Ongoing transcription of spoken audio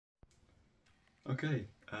Okay,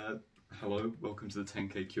 hello, welcome to the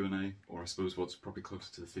 10k Q&A, or I suppose what's probably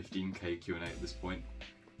closer to the 15k Q&A at this point.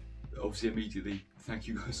 Obviously immediately, thank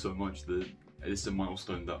you guys so much. This is a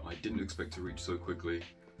milestone that I didn't expect to reach so quickly,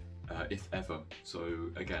 if ever. So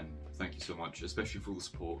again, thank you so much, especially for all the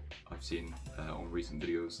support I've seen on recent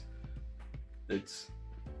videos. It's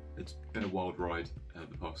been a wild ride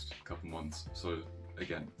the past couple months, so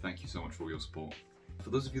again, thank you so much for all your support. For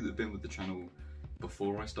those of you that have been with the channel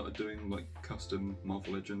before I started doing like custom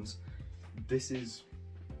Marvel Legends, this is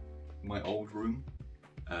my old room.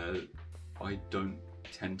 I don't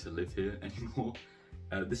tend to live here anymore.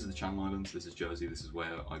 This is the Channel Islands, this is Jersey, this is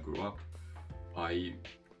where I grew up. I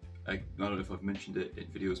don't know if I've mentioned it in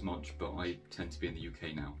videos much, but I tend to be in the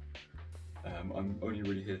UK now. I'm only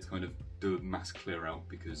really here to kind of do a mass clear out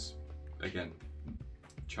because, again,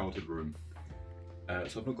 childhood room.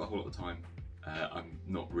 So I've not got a whole lot of time. I'm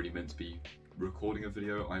not really meant to be recording a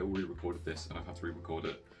video. I already recorded this and I've had to re-record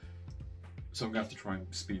it. So I'm going to have to try and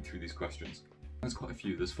speed through these questions. There's quite a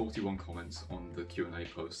few, there's 41 comments on the Q&A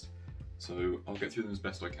post. So I'll get through them as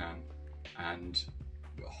best I can and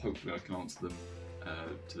hopefully I can answer them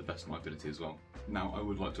to the best of my ability as well. Now I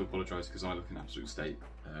would like to apologise because I look in absolute state.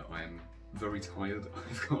 I am very tired,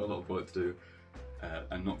 I've got a lot of work to do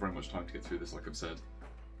and not very much time to get through this like I've said.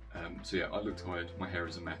 So yeah, I look tired, my hair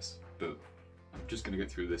is a mess, but I'm just going to get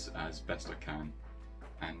through this as best I can,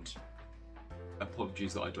 and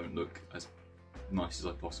apologies that I don't look as nice as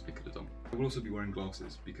I possibly could have done. I will also be wearing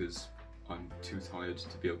glasses because I'm too tired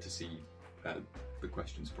to be able to see the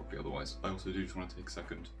questions properly otherwise. I also do just want to take a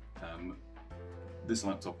second. This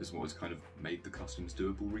laptop is what has kind of made the customs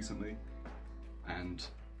doable recently, and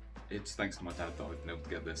it's thanks to my dad that I've been able to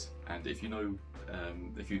get this. And if you know,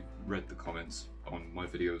 if you read the comments on my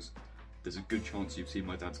videos, there's a good chance you've seen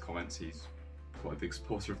my dad's comments. He's quite a big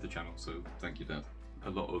supporter of the channel, so thank you, Dad. A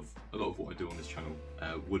lot of what I do on this channel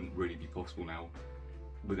wouldn't really be possible now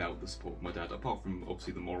without the support of my dad, apart from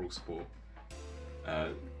obviously the moral support.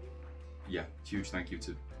 Yeah, huge thank you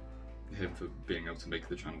to him for being able to make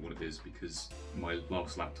the channel what it is, because my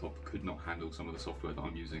last laptop could not handle some of the software that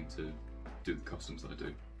I'm using to do the customs that I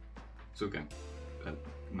do. So again,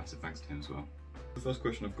 massive thanks to him as well. The first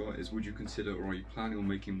question I've got is, would you consider or are you planning on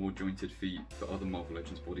making more jointed feet for other Marvel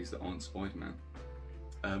Legends bodies that aren't Spider-Man?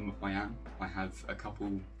 I am. I have a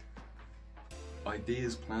couple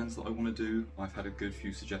ideas, plans that I want to do. I've had a good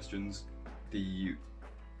few suggestions.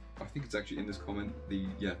 I think it's actually in this comment, the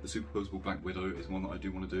superposable Black Widow is one that I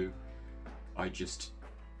do want to do. I just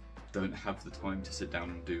don't have the time to sit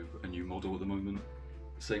down and do a new model at the moment.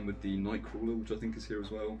 Same with the Nightcrawler, which I think is here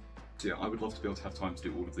as well. So yeah, I would love to be able to have time to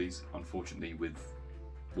do all of these. Unfortunately, with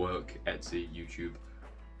work, Etsy, YouTube,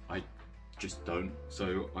 I just don't.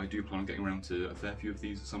 So I do plan on getting around to a fair few of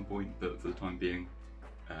these at some point, but for the time being,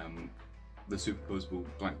 the superposable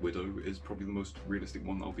Black Widow is probably the most realistic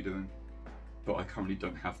one that I'll be doing. But I currently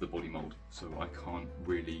don't have the body mold, so I can't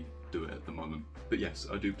really do it at the moment. But yes,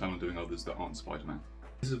 I do plan on doing others that aren't Spider-Man.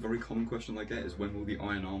 This is a very common question I get, is when will the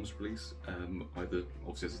Iron Arms release? Either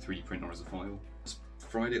obviously as a 3D print or as a file. It's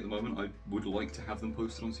Friday at the moment. I would like to have them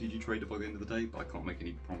posted on CG Trader by the end of the day, but I can't make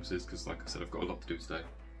any promises because, like I said, I've got a lot to do today.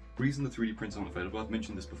 The reason the 3D prints aren't available, I've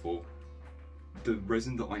mentioned this before, the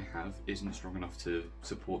resin that I have isn't strong enough to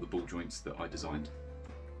support the ball joints that I designed.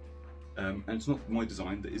 And it's not my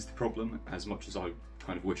design that is the problem, as much as I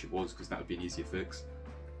kind of wish it was, because that would be an easier fix.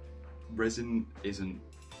 Resin isn't,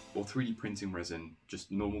 or 3D printing resin,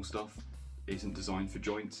 just normal stuff, isn't designed for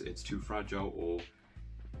joints. It's too fragile, or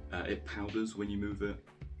it powders when you move it.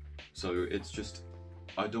 So it's just,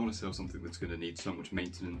 I don't want to sell something that's going to need so much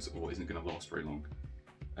maintenance or isn't going to last very long.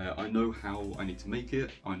 I know how I need to make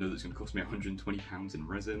it. I know that it's going to cost me £120 in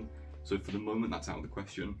resin. So for the moment that's out of the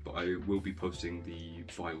question, but I will be posting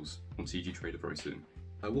the files on CG Trader very soon.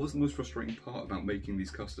 What was the most frustrating part about making these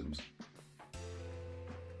customs?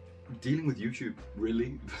 Dealing with YouTube,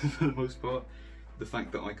 really, for the most part. The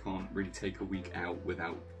fact that I can't really take a week out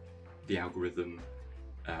without the algorithm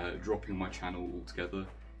dropping my channel altogether.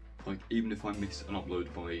 Like, even if I miss an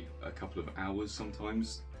upload by a couple of hours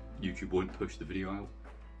sometimes, YouTube won't push the video out.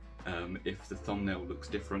 If the thumbnail looks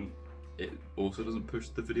different, it also doesn't push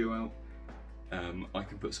the video out. I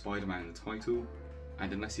can put Spider-Man in the title,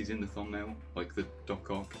 and unless he's in the thumbnail, like the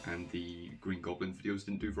Doc Ock and the Green Goblin videos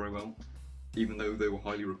didn't do very well, even though they were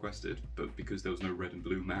highly requested, but because there was no red and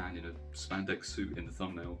blue man in a spandex suit in the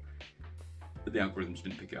thumbnail, the algorithms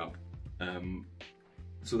didn't pick it up.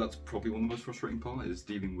 So that's probably one of the most frustrating part, is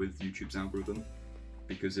dealing with YouTube's algorithm,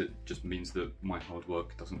 because it just means that my hard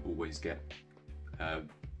work doesn't always get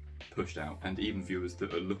pushed out, and even viewers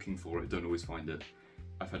that are looking for it don't always find it.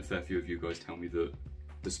 I've had a fair few of you guys tell me that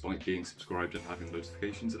despite being subscribed and having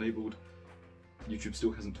notifications enabled, YouTube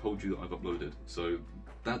still hasn't told you that I've uploaded. So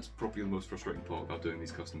that's probably the most frustrating part about doing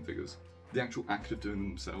these custom figures. The actual act of doing them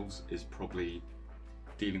themselves is probably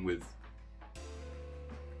dealing with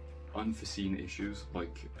unforeseen issues,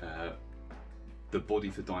 like the body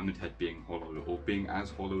for Diamond Head being hollow, or being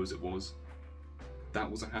as hollow as it was. That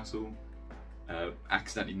was a hassle.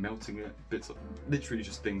 Accidentally melting it, bits of, literally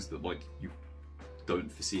just things that like you don't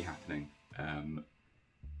foresee happening,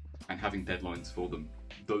 and having deadlines for them.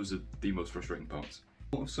 Those are the most frustrating parts.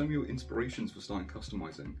 What are some of your inspirations for starting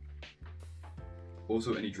customizing?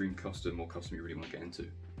 Also, any dream custom or custom you really want to get into?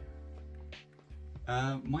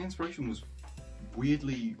 My inspiration was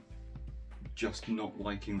weirdly just not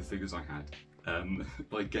liking the figures I had.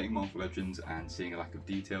 Like getting Marvel Legends and seeing a lack of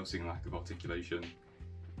detail, seeing a lack of articulation.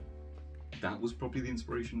 That was probably the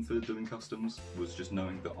inspiration for doing customs, was just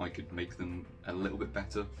knowing that I could make them a little bit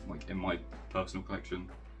better, like in my personal collection.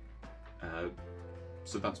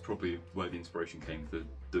 So that's probably where the inspiration came for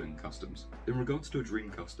doing customs. In regards to a dream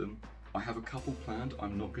custom, I have a couple planned.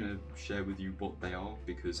 I'm not going to share with you what they are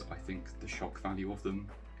because I think the shock value of them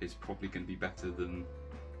is probably going to be better than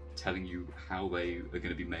telling you how they are going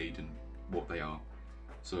to be made and what they are.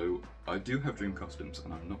 So I do have dream customs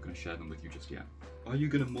and I'm not going to share them with you just yet. Are you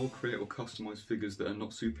going to more create or customize figures that are not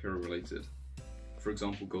superhero related? For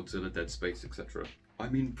example, Godzilla, Dead Space, etc. I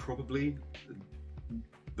mean, probably.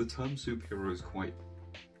 The term superhero is quite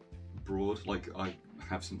broad. Like, I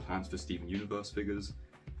have some plans for Steven Universe figures.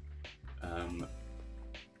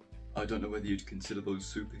 I don't know whether you'd consider those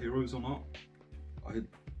superheroes or not.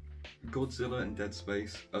 Godzilla and Dead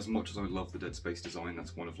Space, as much as I love the Dead Space design,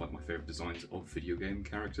 that's one of like my favourite designs of video game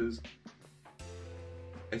characters.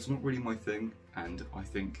 It's not really my thing, and I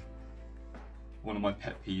think one of my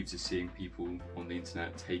pet peeves is seeing people on the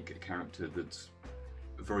internet take a character that's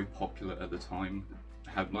very popular at the time,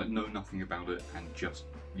 have like know nothing about it, and just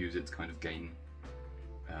use it to kind of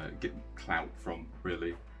get clout from,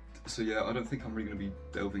 really. So yeah, I don't think I'm really going to be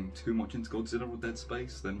delving too much into Godzilla or Dead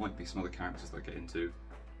Space. There might be some other characters that I get into.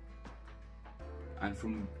 And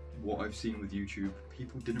from what I've seen with YouTube,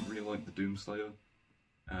 people didn't really like the Doomslayer.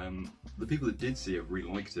 The people that did see it really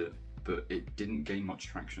liked it, but it didn't gain much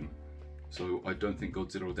traction. So I don't think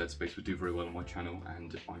Godzilla or Dead Space would do very well on my channel,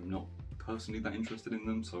 and I'm not personally that interested in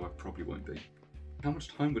them, so I probably won't be. How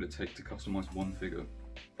much time would it take to customize one figure?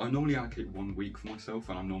 I normally allocate 1 week for myself,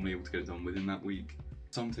 and I'm normally able to get it done within that week.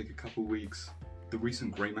 Some take a couple weeks. The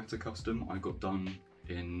recent Grey Matter custom I got done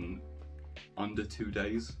in under 2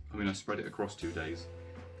 days. I mean, I spread it across 2 days,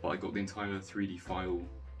 but I got the entire 3D file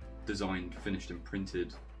designed, finished and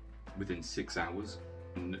printed within 6 hours.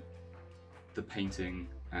 And the painting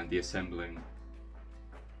and the assembling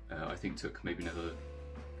I think took maybe another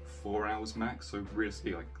 4 hours max, so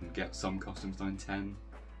realistically I can get some customs done in 10.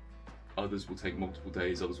 Others will take multiple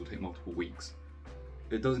days, others will take multiple weeks.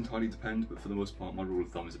 It does entirely depend, but for the most part my rule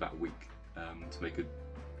of thumb is about a week to make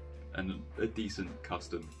a decent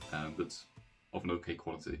custom that's of an okay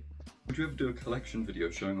quality. Would you ever do a collection video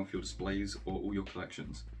showing off your displays or all your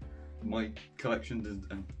collections? My collections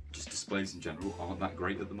and just displays in general aren't that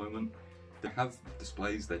great at the moment. They have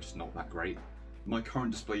displays, they're just not that great. My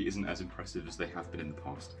current display isn't as impressive as they have been in the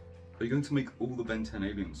past. Are you going to make all the Ben 10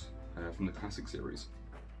 aliens from the classic series?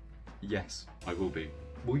 Yes, I will be.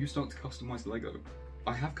 Will you start to customise Lego?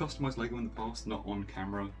 I have customised Lego in the past, not on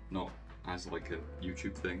camera, not as like a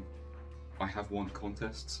YouTube thing. I have won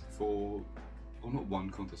contests for, well, not one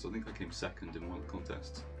contest, I think I came second in one of the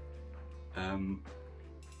contests.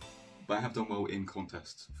 But I have done well in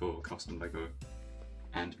contests for custom Lego,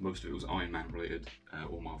 and most of it was Iron Man related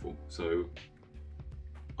or Marvel. So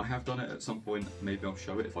I have done it at some point. Maybe I'll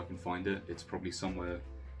show it if I can find it. It's probably somewhere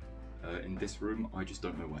in this room, I just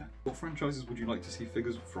don't know where. What franchises would you like to see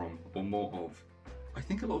figures from or more of? I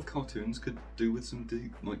think a lot of cartoons could do with some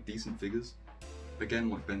decent figures. Again,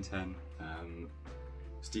 like Ben 10,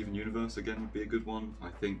 Steven Universe again would be a good one. I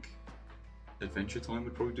think Adventure Time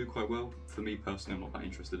would probably do quite well. For me personally, I'm not that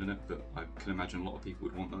interested in it, but I can imagine a lot of people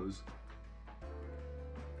would want those.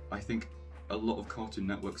 I think a lot of Cartoon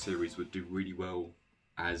Network series would do really well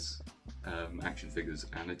as action figures,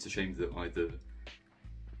 and it's a shame that either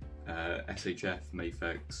SHF,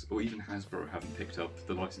 Mafex, or even Hasbro haven't picked up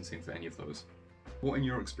the licensing for any of those. What in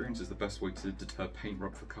your experience is the best way to deter paint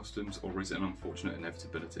rub for customs, or is it an unfortunate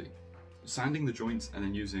inevitability? Sanding the joints and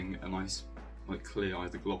then using a nice like clear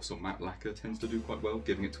either gloss or matte lacquer tends to do quite well,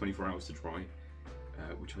 giving it 24 hours to dry,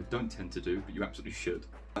 which I don't tend to do, but you absolutely should.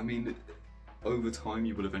 I mean, over time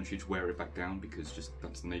you will eventually just wear it back down because just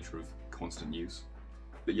that's the nature of constant use.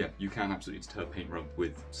 But yeah, you can absolutely deter paint rub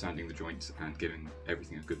with sanding the joints and giving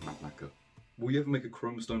everything a good matte lacquer. Will you ever make a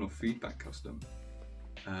Chromastone or feedback custom?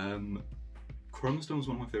 Chromastone is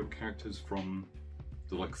one of my favourite characters from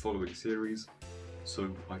the following series,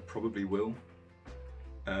 so I probably will.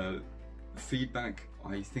 Feedback,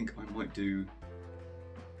 I think I might do.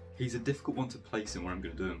 He's a difficult one to place in where I'm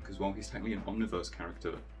going to do him, because while he's technically an Omniverse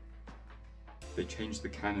character, they changed the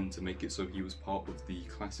canon to make it so he was part of the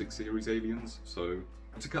classic series aliens. So,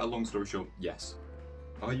 to cut a long story short, yes.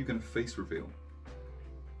 Are you going to face reveal?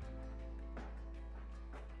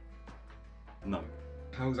 No.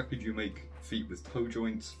 How exactly do you make feet with toe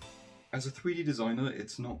joints? As a 3D designer,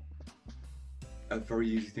 it's not a very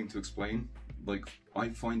easy thing to explain. I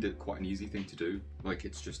find it quite an easy thing to do.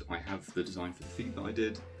 It's just, I have the design for the feet that I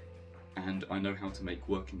did, and I know how to make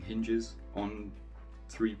working hinges on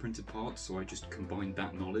 3D printed parts, so I just combined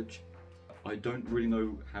that knowledge. I don't really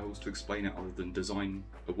know how else to explain it other than design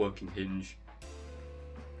a working hinge,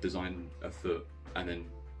 design a foot, and then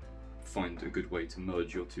find a good way to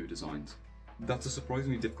merge your two designs. That's a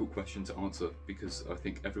surprisingly difficult question to answer because I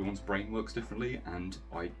think everyone's brain works differently, and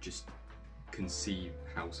I just can see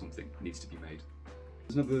how something needs to be made.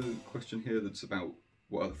 There's another question here that's about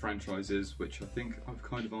what other franchises, which I think I've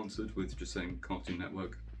kind of answered with just saying Cartoon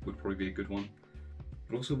Network would probably be a good one.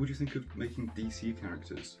 But also, would you think of making DC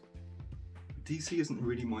characters? DC isn't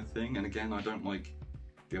really my thing, and again, I don't like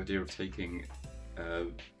the idea of taking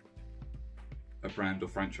a brand or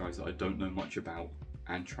franchise that I don't know much about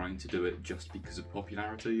and trying to do it just because of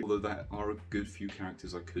popularity, although there are a good few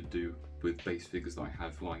characters I could do with base figures that I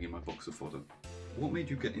have lying in my box of fodder. What made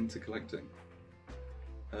you get into collecting?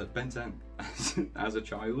 Ben 10. As a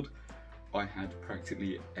child, I had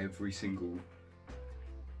practically every single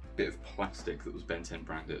bit of plastic that was Ben 10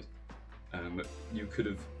 branded. You could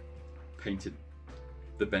have painted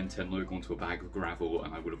the Ben 10 logo onto a bag of gravel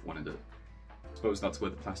and I would have wanted it. I suppose that's where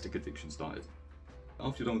the plastic addiction started.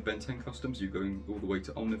 After you're done with Ben 10 customs, are you going all the way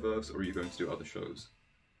to Omniverse, or are you going to do other shows?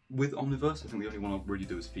 With Omniverse, I think the only one I'll really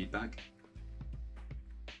do is feedback.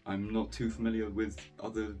 I'm not too familiar with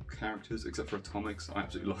other characters except for Atomics. I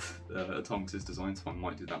absolutely love Atomics' design, so I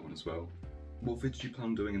might do that one as well. What vids do you plan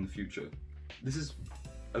on doing in the future? This is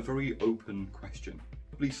a very open question.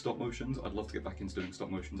 Probably stop motions. I'd love to get back into doing stop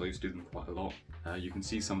motions. I used to do them quite a lot. You can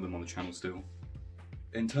see some of them on the channel still.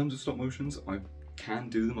 In terms of stop motions, I can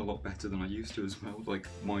do them a lot better than I used to as well.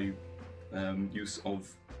 My use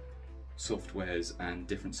of softwares and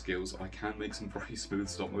different skills, I can make some very smooth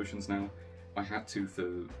stop motions now. I had to for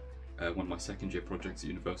one of my second year projects at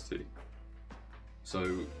university.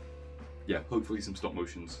 So yeah, hopefully some stop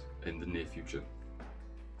motions in the near future.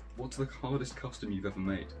 What's the hardest custom you've ever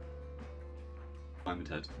made? Diamond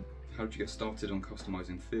Head. How did you get started on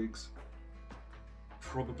customizing figs?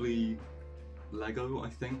 Probably Lego, I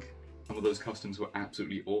think. Some of those customs were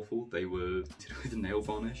absolutely awful. They were with nail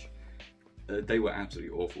varnish. They were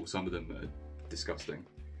absolutely awful. Some of them are disgusting.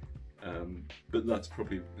 But that's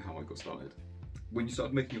probably how I got started. When you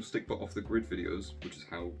started making your stickbot off the grid videos, which is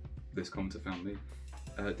how this commenter found me,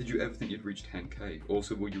 did you ever think you'd reach 10k?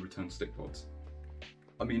 Also, will you return stickbots?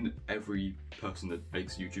 I mean, every person that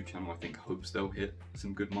makes a YouTube channel, I think, hopes they'll hit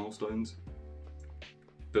some good milestones.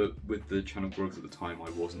 But with the channel growth at the time, I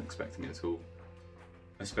wasn't expecting it at all.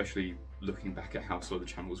 Especially looking back at how slow the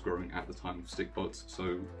channel was growing at the time of stickbots.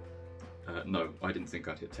 So no, I didn't think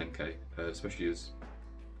I'd hit 10k, especially as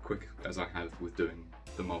quick as I have with doing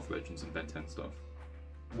the Marvel Legends and Ben 10 stuff.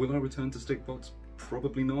 Will I return to stickbots?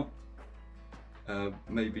 Probably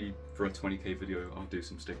not.Maybe for a 20k video I'll do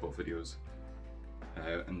some stickbot videos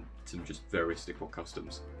and some just various stickbot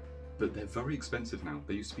customs. But they're very expensive now.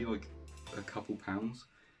 They used to be like a couple pounds.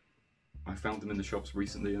 I found them in the shops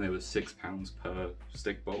recently and they were £6 per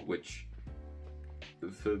stickbot, which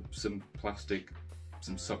for some plastic,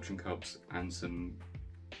 some suction cups and some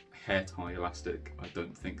hair tie elastic, I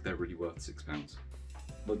don't think they're really worth £6.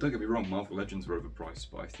 But don't get me wrong, Marvel Legends are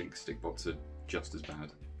overpriced, but I think stickbots are just as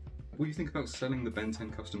bad. What do you think about selling the Ben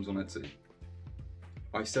 10 customs on Etsy?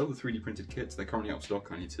 I sell the 3D printed kits. They're currently out of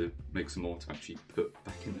stock. I need to make some more to actually put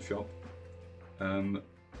back in the shop.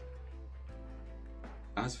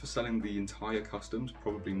 As for selling the entire customs,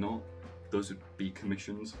 probably not. Those would be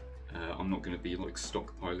commissions. I'm not going to be like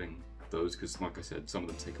stockpiling those because, like I said, some of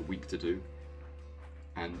them take a week to do.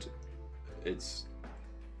 And it's...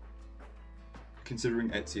 Considering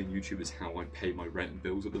Etsy and YouTube is how I pay my rent and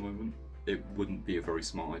bills at the moment, it wouldn't be a very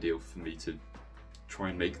smart idea for me to try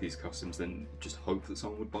and make these customs then just hope that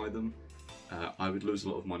someone would buy them. I would lose a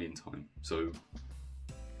lot of money and time, so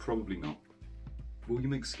probably not. Will you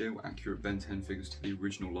make scale accurate Ben 10 figures to the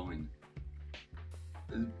original line?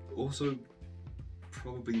 Also,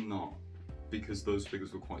 probably not, because those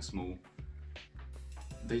figures were quite small.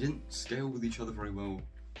 They didn't scale with each other very well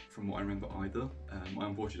from what I remember either. I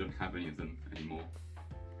unfortunately don't have any of them anymore.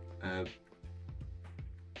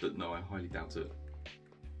 But no, I highly doubt it.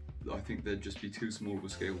 I think they'd just be too small of a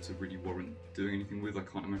scale to really warrant doing anything with. I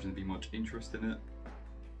can't imagine there'd be much interest in it.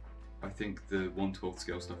 I think the 1/12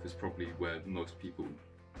 scale stuff is probably where most people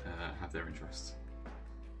have their interests.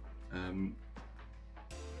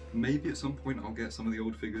 Maybe at some point I'll get some of the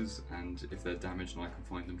old figures, and if they're damaged and I can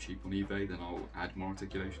find them cheap on eBay, then I'll add more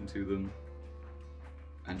articulation to them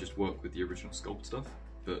and just work with the original sculpt stuff,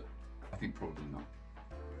 but I think probably not.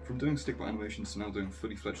 From doing stickbot animations to now doing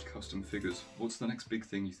fully fledged custom figures, what's the next big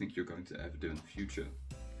thing you think you're going to ever do in the future?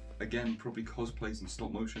 Again, probably cosplays and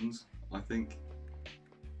stop motions. I think,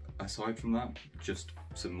 aside from that, just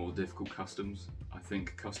some more difficult customs. I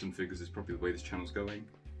think custom figures is probably the way this channel's going.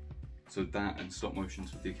 So that and stop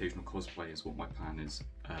motions with the occasional cosplay is what my plan is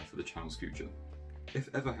for the channel's future.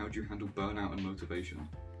 If ever, how do you handle burnout and motivation?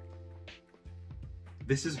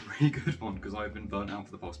 This is a really good one because I've been burnt out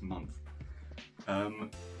for the past month. I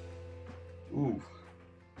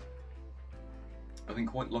think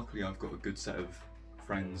quite luckily I've got a good set of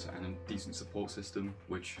friends and a decent support system,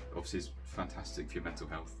 which obviously is fantastic for your mental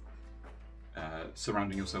health.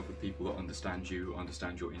 Surrounding yourself with people that understand you,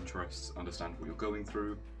 understand your interests, understand what you're going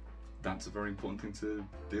through, that's a very important thing to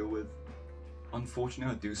deal with.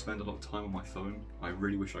 Unfortunately, I do spend a lot of time on my phone. I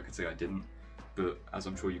really wish I could say I didn't, but as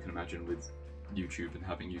I'm sure you can imagine with YouTube and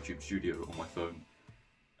having YouTube Studio on my phone,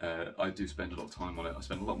 I do spend a lot of time on it. I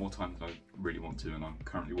spend a lot more time than I really want to, and I'm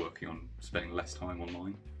currently working on spending less time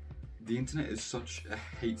online. The internet is such a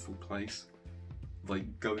hateful place.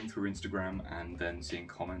 Like going through Instagram and then seeing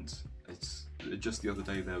comments. It's just the other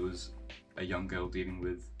day there was a young girl dealing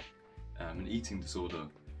with an eating disorder,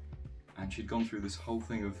 and she'd gone through this whole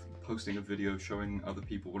thing of posting a video showing other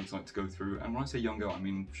people what it's like to go through. And when I say young girl, I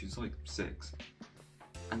mean she's like 6,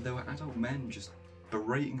 and there were adult men just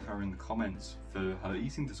berating her in the comments for her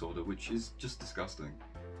eating disorder, which is just disgusting.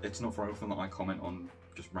 It's not very often that I comment on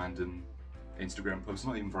just random Instagram posts,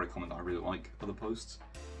 not even very common that I really like other posts,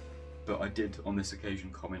 but I did on this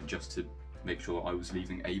occasion comment just to make sure I was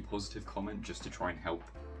leaving a positive comment, just to try and help,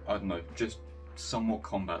 I don't know, just somewhat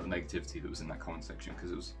combat the negativity that was in that comment section,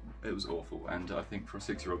 because it was awful. And I think for a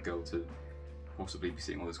 6-year-old girl to possibly be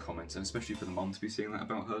seeing all those comments, and especially for the mum to be seeing that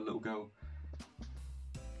about her little girl,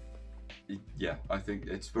 yeah, I think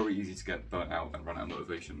it's very easy to get burnt out and run out of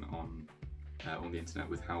motivation on the internet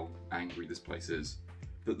with how angry this place is.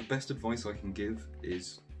 But the best advice I can give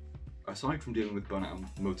is, aside from dealing with burnout and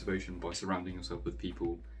motivation by surrounding yourself with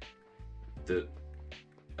people that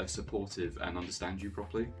are supportive and understand you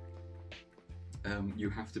properly, you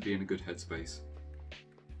have to be in a good headspace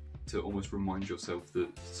to almost remind yourself that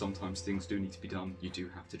sometimes things do need to be done. You do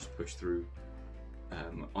have to just push through.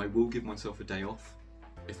 I will give myself a day off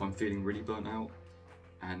if I'm feeling really burnt out,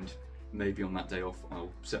 and maybe on that day off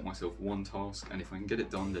I'll set myself one task, and if I can get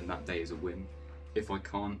it done then that day is a win. If I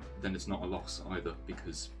can't, then it's not a loss either,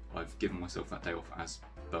 because I've given myself that day off as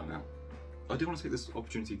burnout. I do want to take this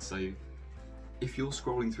opportunity to say, if you're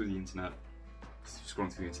scrolling through the internet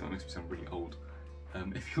makes me sound really old.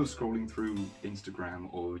 If you're scrolling through Instagram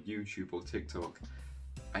or YouTube or TikTok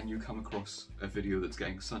and you come across a video that's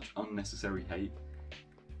getting such unnecessary hate,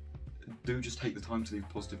 do just take the time to leave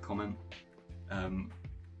a positive comment.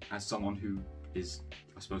 As someone who is,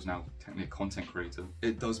 I suppose now, technically a content creator,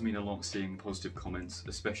 it does mean a lot seeing positive comments,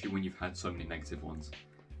 especially when you've had so many negative ones.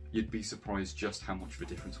 You'd be surprised just how much of a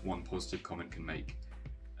difference one positive comment can make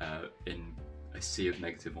in a sea of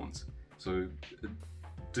negative ones. So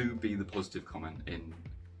do be the positive comment in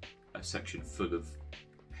a section full of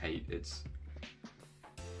hate.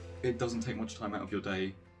 It doesn't take much time out of your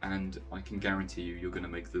day, and I can guarantee you're going to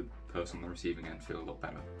make the person on the receiving end feel a lot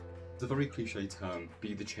better. It's a very cliche term,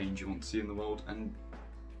 be the change you want to see in the world, and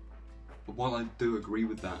while I do agree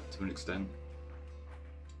with that to an extent,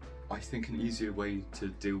 I think an easier way to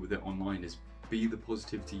deal with it online is be the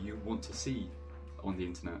positivity you want to see on the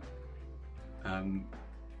internet.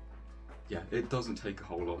 Yeah, it doesn't take a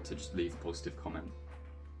whole lot to just leave a positive comment,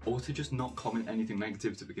 or to just not comment anything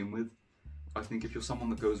negative to begin with. I think if you're someone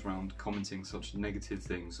that goes around commenting such negative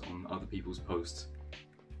things on other people's posts,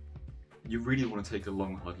 you really want to take a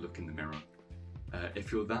long hard look in the mirror.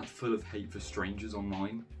 If you're that full of hate for strangers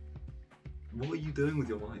online, what are you doing with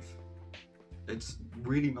your life? It's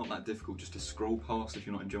really not that difficult just to scroll past if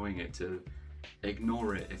you're not enjoying it, to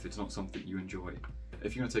ignore it if it's not something you enjoy.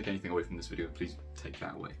 If you're going to take anything away from this video, please take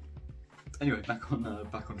that away. Anyway, back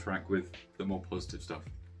on track with the more positive stuff.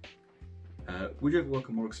 Would you ever work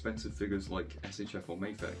on more expensive figures like SHF or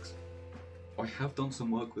Mafex? I have done some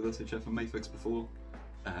work with SHF and Mafex before.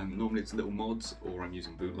 Normally it's little mods or I'm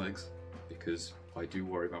using bootlegs because I do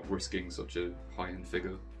worry about risking such a high-end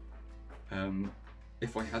figure.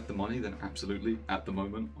 If I had the money, then absolutely. At the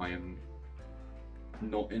moment, I am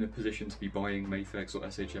not in a position to be buying Mayfex or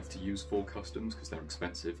SHF to use for customs because they're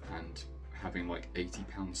expensive, and having like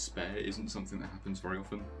 £80 spare isn't something that happens very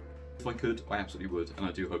often. If I could, I absolutely would, and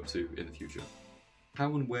I do hope to in the future.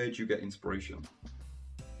 How and where do you get inspiration?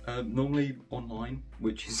 Normally online,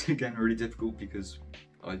 which is again really difficult because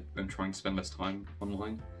I am trying to spend less time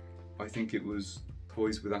online. I think it was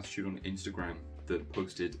Toys with Attitude on Instagram that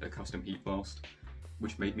posted a custom heat blast,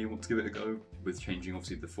 which made me want to give it a go, with changing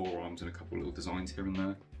obviously the forearms and a couple little designs here and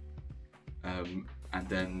there. And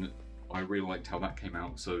then I really liked how that came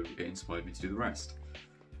out, so it inspired me to do the rest.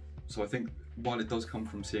 So I think while it does come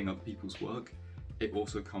from seeing other people's work, it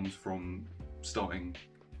also comes from starting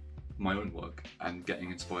my own work and getting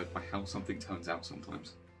inspired by how something turns out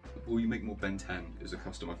sometimes. Will You Make More Ben 10 is a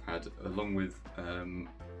custom I've had, along with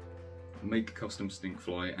Make Custom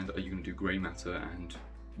Stinkfly and Are You Going to Do Grey Matter and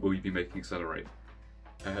Will You Be Making Accelerate?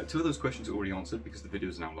 Two of those questions are already answered because the video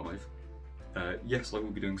is now live. Yes, I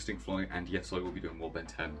will be doing Stinkfly, and yes, I will be doing more Ben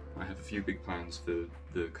 10. I have a few big plans for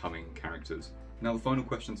the coming characters. Now the final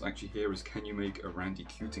question that's actually here is, can you make a Randy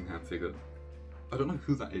Cutingham figure? I don't know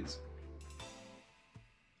who that is.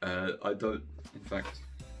 I don't, in fact.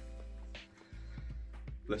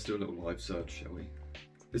 Let's do a little live search, shall we?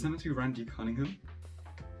 Is that meant to be Randy Cunningham?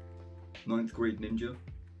 9th grade ninja?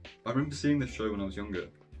 I remember seeing this show when I was younger.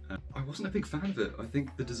 I wasn't a big fan of it. I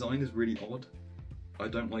think the design is really odd. I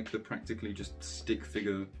don't like the practically just stick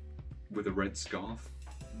figure with a red scarf.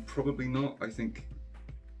 Probably not. I think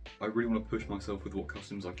I really want to push myself with what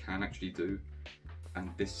customs I can actually do, and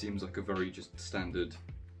this seems like a very just standard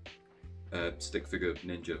stick figure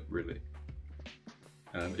ninja, really.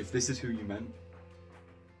 If this is who you meant,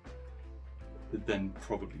 then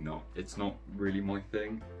probably not. It's not really my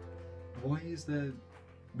thing. Why is there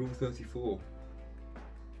Rule 34?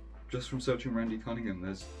 Just from searching Randy Cunningham,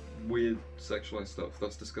 there's weird sexualized stuff.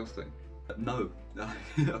 That's disgusting. No,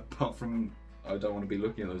 apart from I don't want to be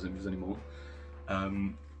looking at those images anymore.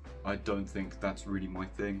 I don't think that's really my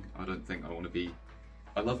thing. I don't think I want to be...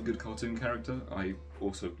 I love a good cartoon character. I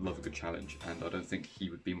also love a good challenge, and I don't think he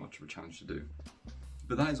would be much of a challenge to do.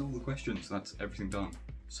 But that is all the questions. That's everything done.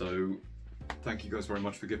 So thank you guys very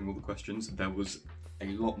much for giving all the questions. There was a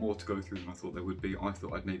lot more to go through than I thought there would be. I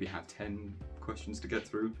thought I'd maybe have 10 questions to get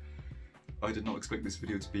through. I did not expect this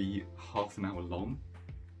video to be half an hour long.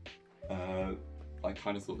 I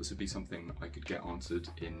kind of thought this would be something I could get answered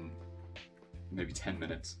in maybe 10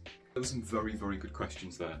 minutes. There were some very, very good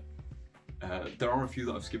questions there. There are a few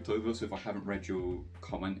that I've skipped over, so if I haven't read your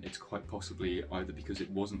comment, it's quite possibly either because it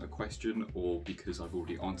wasn't a question or because I've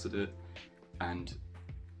already answered it. And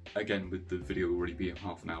again, with the video already being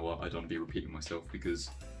half an hour, I don't want to be repeating myself because,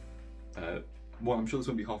 well, I'm sure this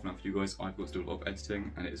won't be half an hour for you guys. I've got to do a lot of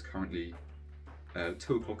editing, and it is currently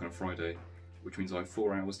 2 o'clock on a Friday, which means I have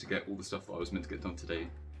 4 hours to get all the stuff that I was meant to get done today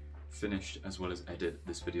finished, as well as edit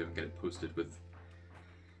this video and get it posted with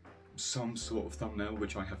some sort of thumbnail,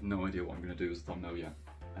 which I have no idea what I'm going to do as a thumbnail yet.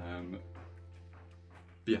 But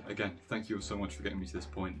yeah, again, thank you so much for getting me to this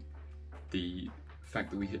point. The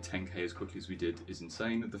fact that we hit 10k as quickly as we did is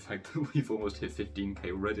insane. The fact that we've almost hit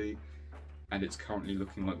 15k already, and it's currently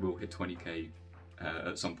looking like we'll hit 20k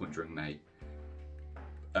at some point during May.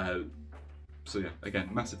 So yeah, again,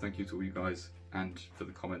 massive thank you to all you guys, and for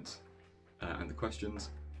the comments and the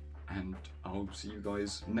questions, and I'll see you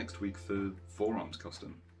guys next week for Forearms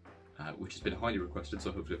Custom, which has been highly requested,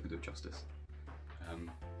 so hopefully I can do it justice.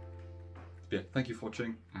 But yeah, thank you for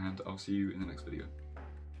watching, and I'll see you in the next video.